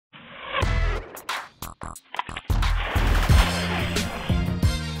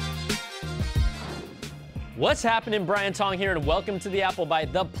What's happening? Brian Tong here, and welcome to the Apple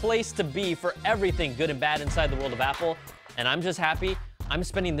Byte, the place to be for everything good and bad inside the world of Apple. And I'm just happy I'm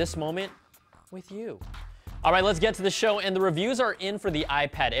spending this moment with you. All right, let's get to the show, and the reviews are in for the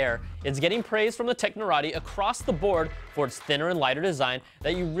iPad Air. It's getting praise from the Technorati across the board for its thinner and lighter design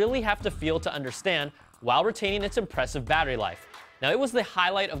that you really have to feel to understand while retaining its impressive battery life. Now, it was the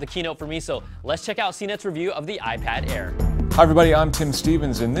highlight of the keynote for me, so let's check out CNET's review of the iPad Air. Hi everybody, I'm Tim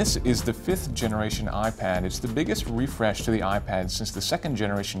Stevens, and this is the 5th generation iPad. It's the biggest refresh to the iPad since the 2nd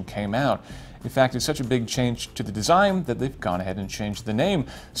generation came out. In fact, it's such a big change to the design that they've gone ahead and changed the name.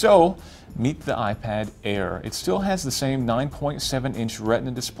 So, meet the iPad Air. It still has the same 9.7-inch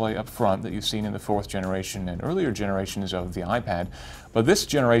Retina display up front that you've seen in the 4th generation and earlier generations of the iPad, but this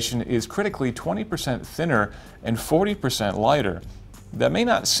generation is critically 20% thinner and 40% lighter. That may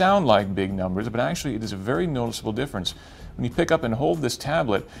not sound like big numbers, but actually it is a very noticeable difference. When you pick up and hold this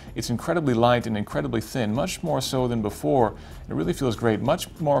tablet, it's incredibly light and incredibly thin, much more so than before. It really feels great, much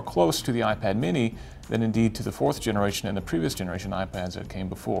more close to the iPad mini than indeed to the 4th generation and the previous generation iPads that came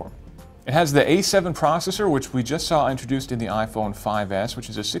before. It has the A7 processor, which we just saw introduced in the iPhone 5S, which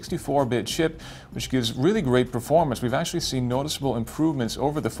is a 64-bit chip, which gives really great performance. We've actually seen noticeable improvements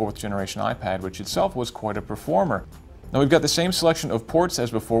over the 4th generation iPad, which itself was quite a performer. Now we've got the same selection of ports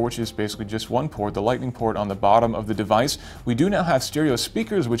as before, which is basically just one port, the Lightning port on the bottom of the device. We do now have stereo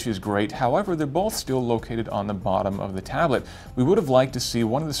speakers, which is great. However, they're both still located on the bottom of the tablet. We would have liked to see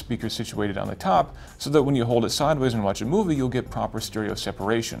one of the speakers situated on the top so that when you hold it sideways and watch a movie, you'll get proper stereo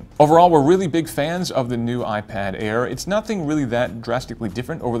separation. Overall, we're really big fans of the new iPad Air. It's nothing really that drastically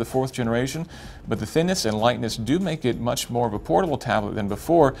different over the 4th generation, but the thinness and lightness do make it much more of a portable tablet than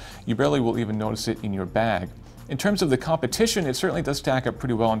before. You barely will even notice it in your bag. In terms of the competition, it certainly does stack up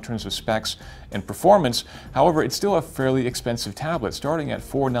pretty well in terms of specs and performance. However, it's still a fairly expensive tablet, starting at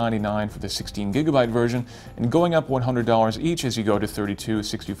 $499 for the 16GB version and going up $100 each as you go to 32,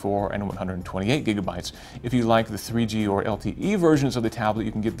 64, and 128GB. If you like the 3G or LTE versions of the tablet,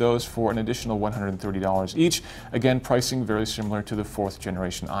 you can get those for an additional $130 each. Again, pricing very similar to the 4th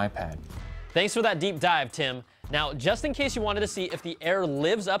generation iPad. Thanks for that deep dive, Tim. Now, just in case you wanted to see if the Air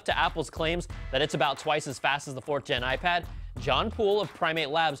lives up to Apple's claims that it's about twice as fast as the 4th gen iPad, John Poole of Primate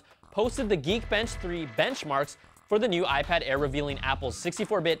Labs posted the Geekbench 3 benchmarks for the new iPad Air, revealing Apple's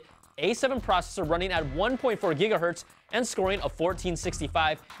 64-bit A7 processor running at 1.4 GHz and scoring a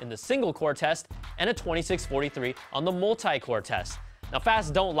 1465 in the single-core test and a 2643 on the multi-core test. Now, facts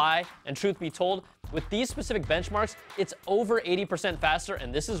don't lie, and truth be told, with these specific benchmarks, it's over 80% faster,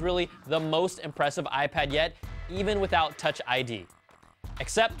 and this is really the most impressive iPad yet, even without Touch ID.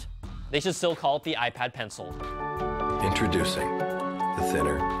 Except, they should still call it the iPad Pencil. Introducing the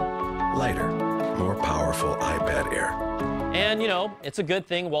thinner, lighter, more powerful iPad Air. And, you know, it's a good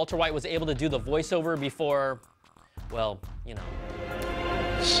thing Walter White was able to do the voiceover before, well, you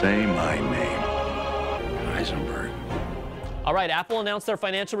know. Say my name, Heisenberg. All right, Apple announced their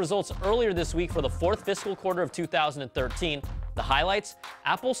financial results earlier this week for the 4th fiscal quarter of 2013. The highlights: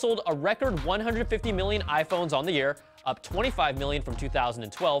 Apple sold a record 150 million iPhones on the year, up 25 million from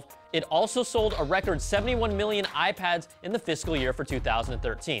 2012. It also sold a record 71 million iPads in the fiscal year for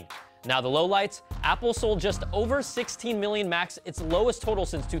 2013. Now the lowlights: Apple sold just over 16 million Macs, its lowest total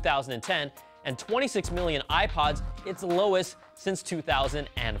since 2010, and 26 million iPods, its lowest since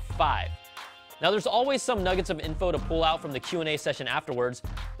 2005. Now, there's always some nuggets of info to pull out from the Q&A session afterwards.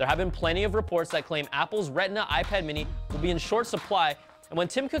 There have been plenty of reports that claim Apple's Retina iPad mini will be in short supply, and when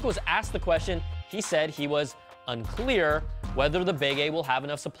Tim Cook was asked the question, he said he was unclear whether the Big A will have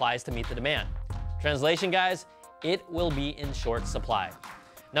enough supplies to meet the demand. Translation, guys, it will be in short supply.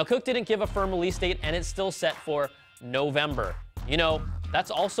 Now, Cook didn't give a firm release date, and it's still set for November. You know,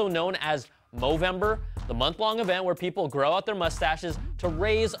 that's also known as Movember, the month-long event where people grow out their mustaches to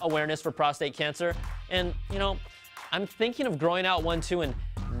raise awareness for prostate cancer. And, you know, I'm thinking of growing out one too and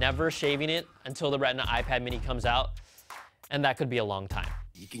never shaving it until the Retina iPad mini comes out. And that could be a long time.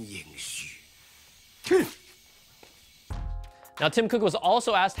 Now, Tim Cook was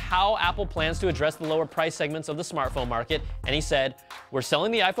also asked how Apple plans to address the lower price segments of the smartphone market, and he said, "We're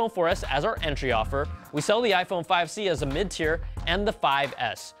selling the iPhone 4S as our entry offer. We sell the iPhone 5C as a mid-tier and the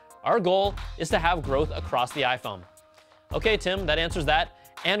 5S. Our goal is to have growth across the iPhone." Okay, Tim, that answers that.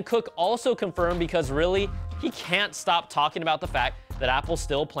 And Cook also confirmed, because really, he can't stop talking about the fact that Apple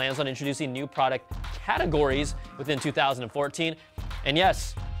still plans on introducing new product categories within 2014. And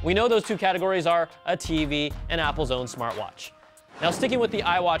yes, we know those two categories are a TV and Apple's own smartwatch. Now, sticking with the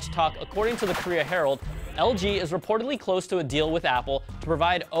iWatch talk, according to the Korea Herald, LG is reportedly close to a deal with Apple to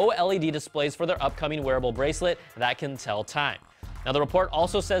provide OLED displays for their upcoming wearable bracelet that can tell time. Now, the report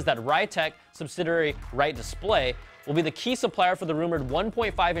also says that Rytech subsidiary Right Display will be the key supplier for the rumored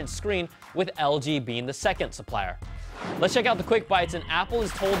 1.5-inch screen, with LG being the second supplier. Let's check out the quick bites, and Apple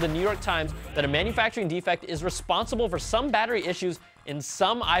has told the New York Times that a manufacturing defect is responsible for some battery issues in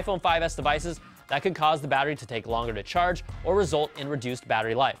some iPhone 5s devices that could cause the battery to take longer to charge or result in reduced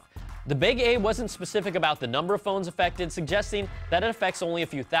battery life. The Big A wasn't specific about the number of phones affected, suggesting that it affects only a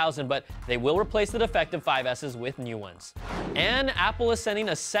few thousand, but they will replace the defective 5Ss with new ones. And Apple is sending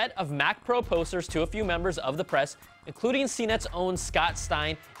a set of Mac Pro posters to a few members of the press, including CNET's own Scott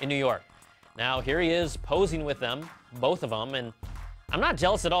Stein in New York. Now, here he is posing with them, both of them, and I'm not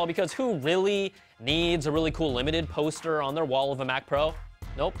jealous at all, because who really needs a really cool limited poster on their wall of a Mac Pro?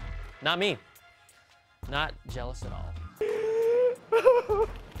 Nope, not me. Not jealous at all.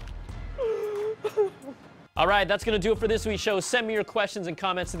 All right, that's going to do it for this week's show. Send me your questions and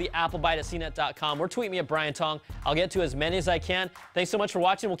comments to the applebyte@cnet.com or tweet me at Brian Tong. I'll get to as many as I can. Thanks so much for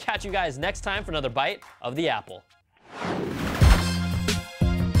watching. We'll catch you guys next time for another Bite of the Apple.